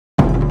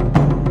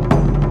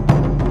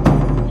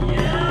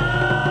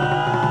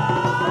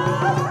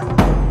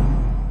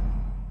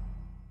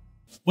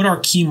what are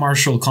key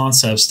martial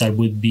concepts that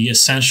would be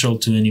essential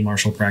to any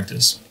martial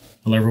practice?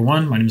 Hello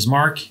everyone, my name is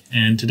Mark,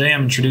 and today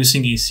I'm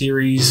introducing a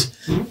series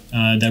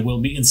that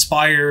will be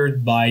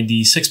inspired by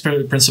the 6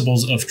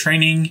 principles of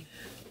training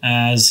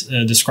as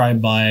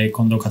described by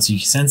Kondo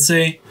Katsuyuki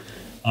sensei.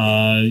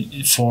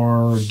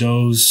 For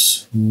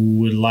those who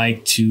would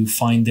like to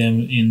find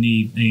them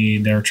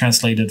in their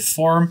translated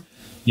form,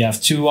 you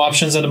have 2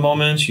 options at the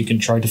moment. You can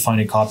try to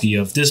find a copy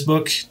of this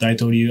book,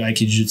 Daito-ryu,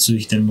 Aikijujutsu,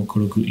 Hiden,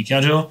 Mokuroku,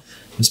 Ikkajo.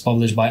 It's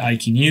published by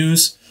Aiki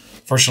News.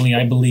 Fortunately,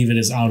 I believe it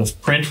is out of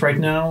print right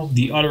now.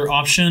 The other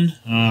option,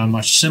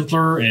 much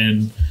simpler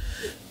and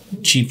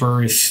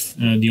cheaper if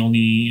the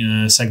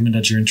only segment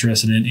that you're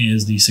interested in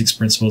is the 6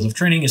 principles of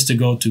training, is to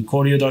go to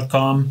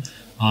koryo.com.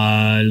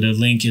 The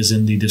link is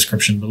in the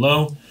description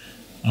below.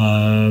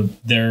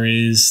 There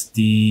is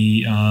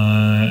the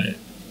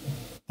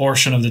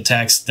portion of the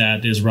text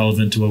that is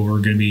relevant to what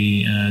we're going to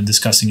be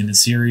discussing in the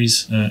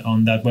series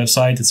on that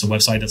website. It's a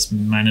website that's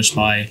managed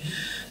by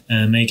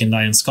Make and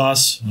Diane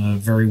Scoss,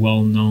 very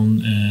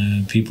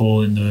well-known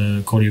people in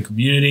the Koryo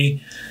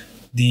community.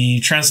 The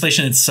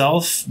translation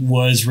itself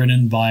was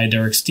written by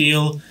Derek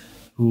Steele,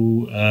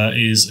 who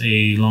is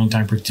a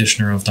longtime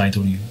practitioner of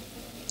Daito-ryu.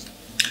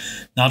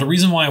 Now, the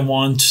reason why I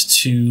want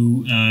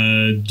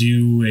to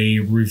do a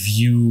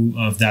review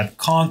of that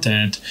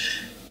content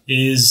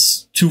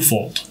is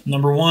twofold.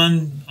 Number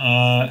one,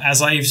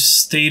 as I've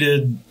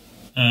stated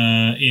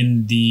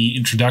in the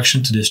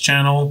introduction to this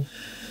channel,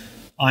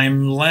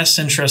 I'm less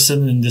interested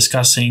in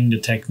discussing the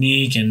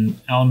technique and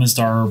elements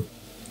that are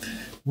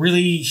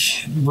really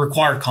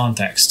require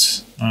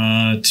context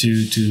to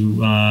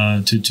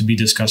be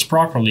discussed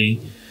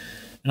properly,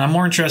 and I'm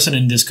more interested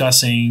in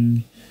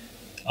discussing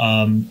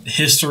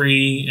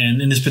history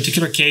and, in this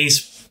particular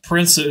case,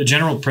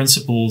 general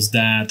principles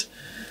that,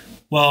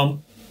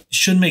 well,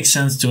 should make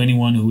sense to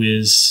anyone who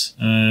is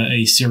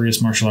a serious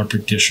martial art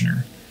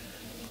practitioner.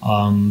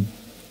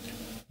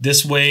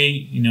 This way,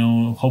 you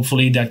know,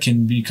 hopefully that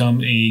can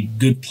become a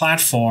good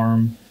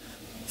platform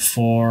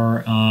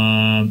for,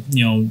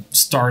 you know,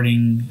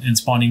 starting and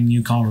spawning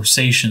new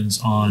conversations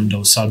on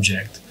those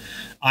subjects.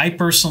 I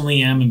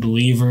personally am a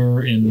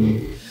believer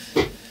in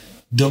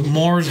the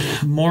more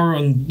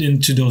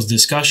into those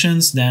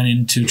discussions than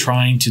into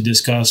trying to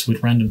discuss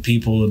with random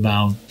people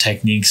about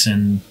techniques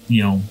and,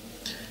 you know,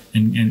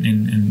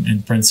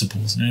 and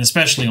principles, and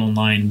especially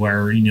online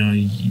where, you know,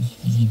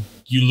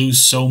 you lose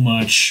so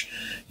much.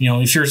 You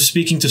know, if you're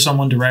speaking to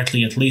someone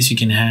directly, at least you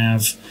can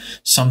have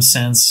some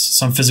sense,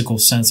 some physical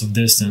sense of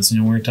distance. You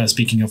know, we're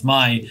speaking of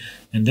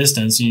and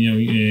distance, you know,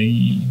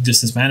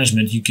 distance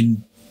management, you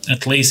can,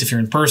 at least if you're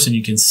in person,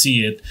 you can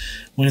see it.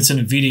 When it's in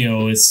a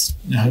video, it's,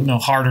 you know,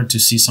 harder to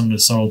see some of the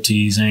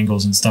subtleties,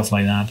 angles, and stuff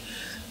like that.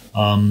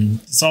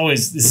 It's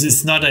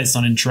not that it's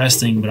not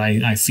interesting, but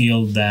I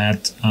feel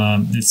that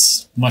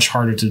it's much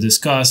harder to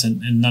discuss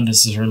and not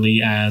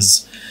necessarily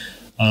as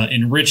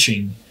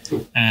enriching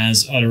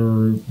as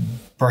other,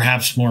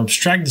 perhaps more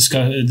abstract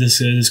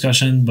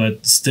discussion,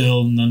 but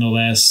still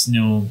nonetheless, you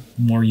know,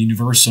 more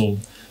universal,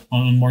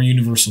 on a more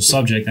universal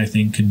subject. I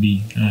think could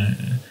be,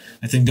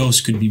 I think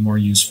those could be more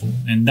useful,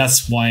 and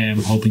that's why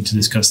I'm hoping to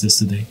discuss this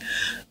today.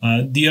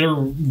 The other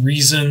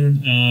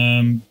reason,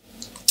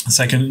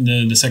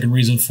 the second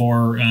reason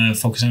for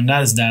focusing on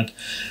that is that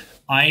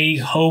I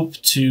hope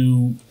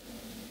to,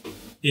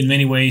 in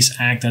many ways,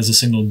 act as a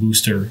signal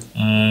booster.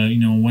 You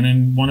know,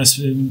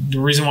 the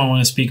reason why I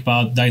want to speak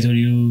about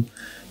Daito-ryu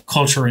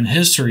culture and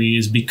history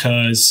is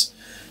because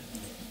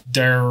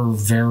they're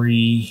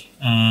very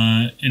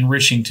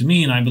enriching to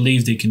me, and I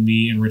believe they can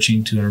be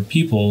enriching to other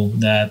people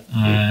that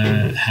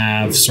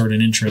have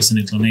certain interests and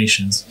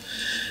inclinations.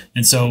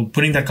 And so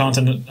putting that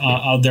content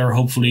out there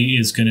hopefully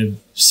is going to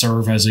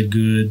serve as a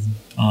good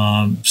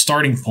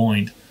starting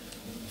point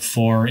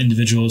for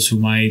individuals who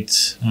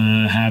might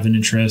have an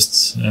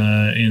interest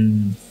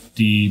in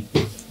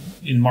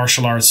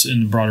martial arts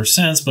in a broader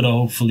sense, but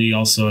hopefully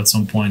also at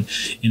some point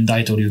in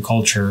Daito-ryu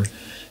culture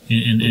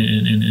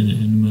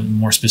in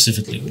more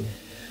specifically.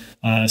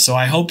 So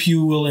I hope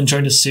you will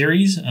enjoy the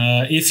series.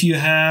 If you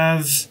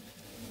have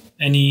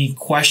any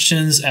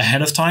questions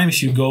ahead of time,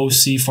 if you go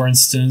see, for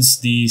instance,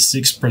 the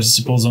 6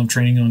 principles of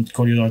training on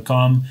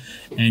koryo.com,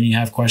 and you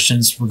have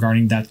questions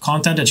regarding that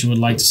content that you would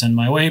like to send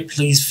my way,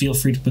 please feel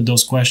free to put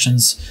those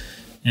questions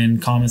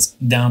and comments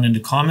down in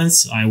the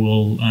comments. I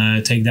will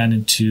take that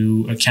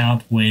into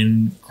account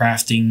when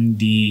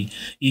crafting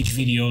each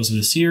videos of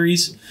the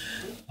series.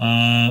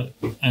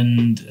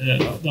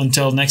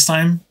 Until next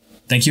time,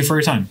 thank you for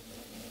your time.